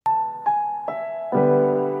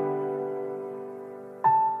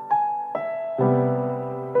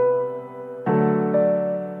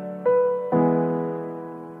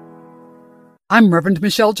I'm Reverend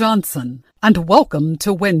Michelle Johnson, and welcome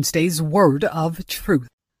to Wednesday's Word of Truth.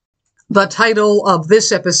 The title of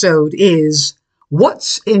this episode is,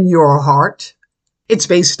 What's in Your Heart? It's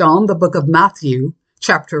based on the book of Matthew,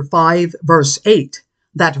 chapter 5, verse 8,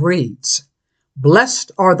 that reads,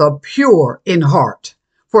 Blessed are the pure in heart,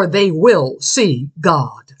 for they will see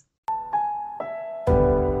God.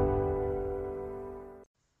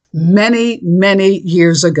 Many, many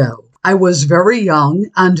years ago, I was very young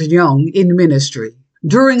and young in ministry.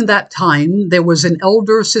 During that time, there was an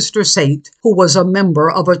elder sister saint who was a member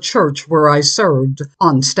of a church where I served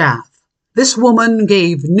on staff. This woman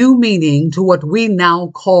gave new meaning to what we now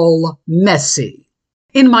call messy.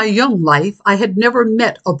 In my young life, I had never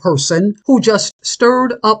met a person who just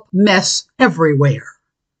stirred up mess everywhere.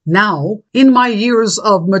 Now, in my years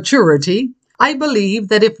of maturity, I believe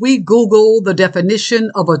that if we Google the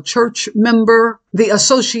definition of a church member, the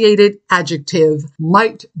associated adjective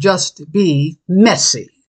might just be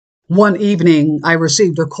messy. One evening, I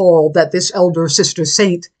received a call that this elder sister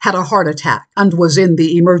saint had a heart attack and was in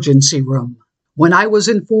the emergency room. When I was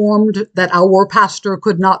informed that our pastor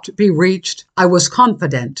could not be reached, I was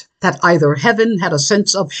confident that either heaven had a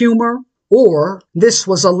sense of humor or this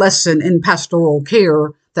was a lesson in pastoral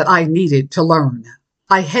care that I needed to learn.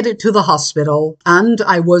 I headed to the hospital, and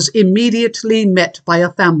I was immediately met by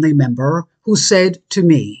a family member who said to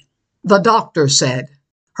me, "The doctor said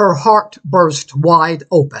her heart burst wide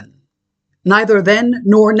open." Neither then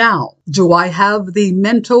nor now do I have the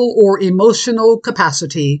mental or emotional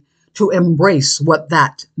capacity to embrace what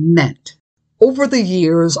that meant. Over the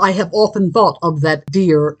years, I have often thought of that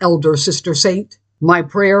dear elder sister saint. My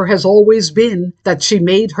prayer has always been that she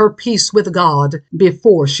made her peace with God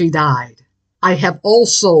before she died. I have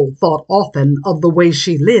also thought often of the way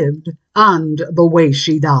she lived and the way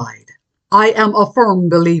she died. I am a firm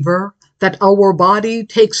believer that our body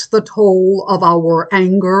takes the toll of our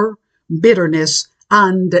anger, bitterness,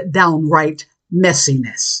 and downright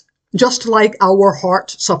messiness. Just like our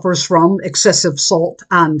heart suffers from excessive salt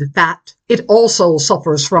and fat, it also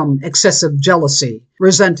suffers from excessive jealousy,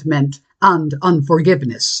 resentment, and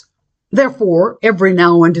unforgiveness. Therefore, every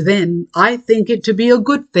now and then, I think it to be a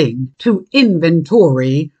good thing to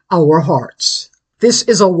inventory our hearts. This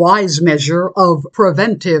is a wise measure of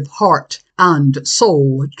preventive heart and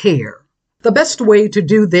soul care. The best way to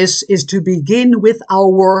do this is to begin with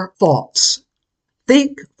our thoughts.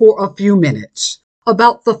 Think for a few minutes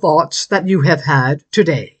about the thoughts that you have had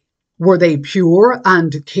today. Were they pure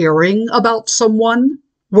and caring about someone?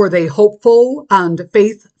 Were they hopeful and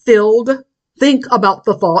faith-filled? Think about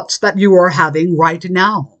the thoughts that you are having right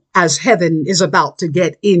now, as heaven is about to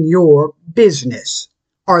get in your business.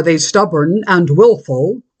 Are they stubborn and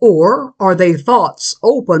willful, or are they thoughts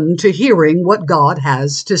open to hearing what God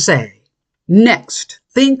has to say? Next,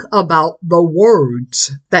 think about the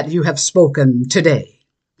words that you have spoken today.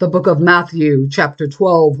 The book of Matthew, chapter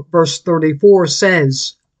 12, verse 34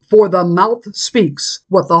 says, "For the mouth speaks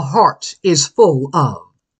what the heart is full of."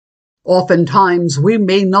 Oftentimes, we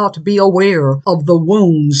may not be aware of the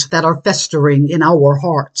wounds that are festering in our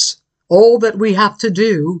hearts. All that we have to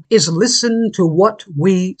do is listen to what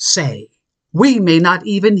we say. We may not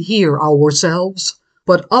even hear ourselves,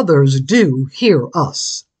 but others do hear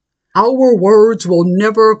us. Our words will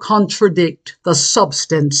never contradict the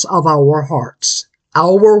substance of our hearts.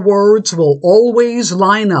 Our words will always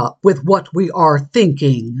line up with what we are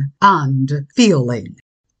thinking and feeling.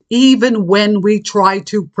 Even when we try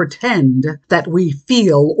to pretend that we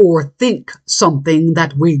feel or think something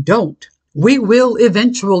that we don't, we will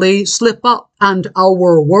eventually slip up and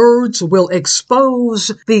our words will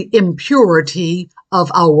expose the impurity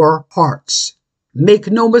of our hearts.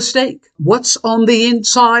 Make no mistake, what's on the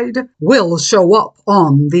inside will show up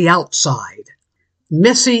on the outside.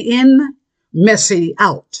 Messy in, messy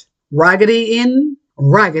out. Raggedy in,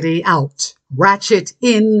 raggedy out. Ratchet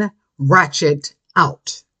in, ratchet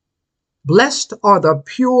out. Blessed are the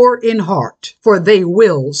pure in heart, for they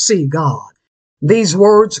will see God. These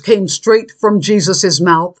words came straight from Jesus'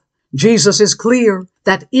 mouth. Jesus is clear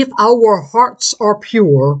that if our hearts are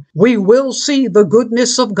pure, we will see the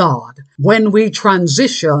goodness of God when we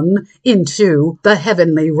transition into the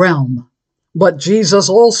heavenly realm. But Jesus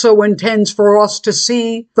also intends for us to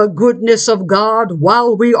see the goodness of God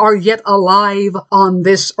while we are yet alive on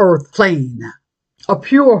this earth plane. A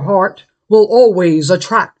pure heart will always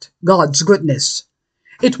attract God's goodness.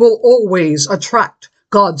 It will always attract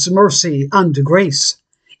God's mercy and grace.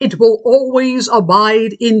 It will always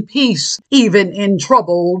abide in peace, even in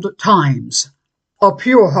troubled times. A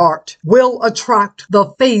pure heart will attract the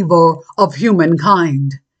favor of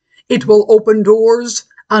humankind. It will open doors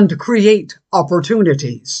and create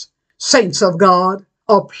opportunities. Saints of God,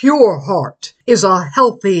 a pure heart is a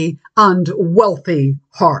healthy and wealthy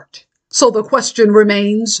heart. So the question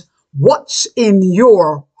remains, what's in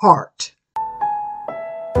your heart?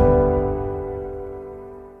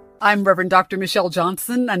 I'm Reverend Dr. Michelle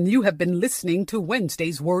Johnson, and you have been listening to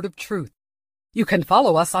Wednesday's Word of Truth. You can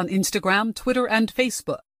follow us on Instagram, Twitter, and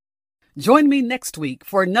Facebook. Join me next week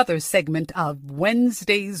for another segment of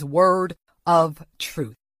Wednesday's Word of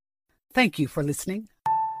Truth. Thank you for listening.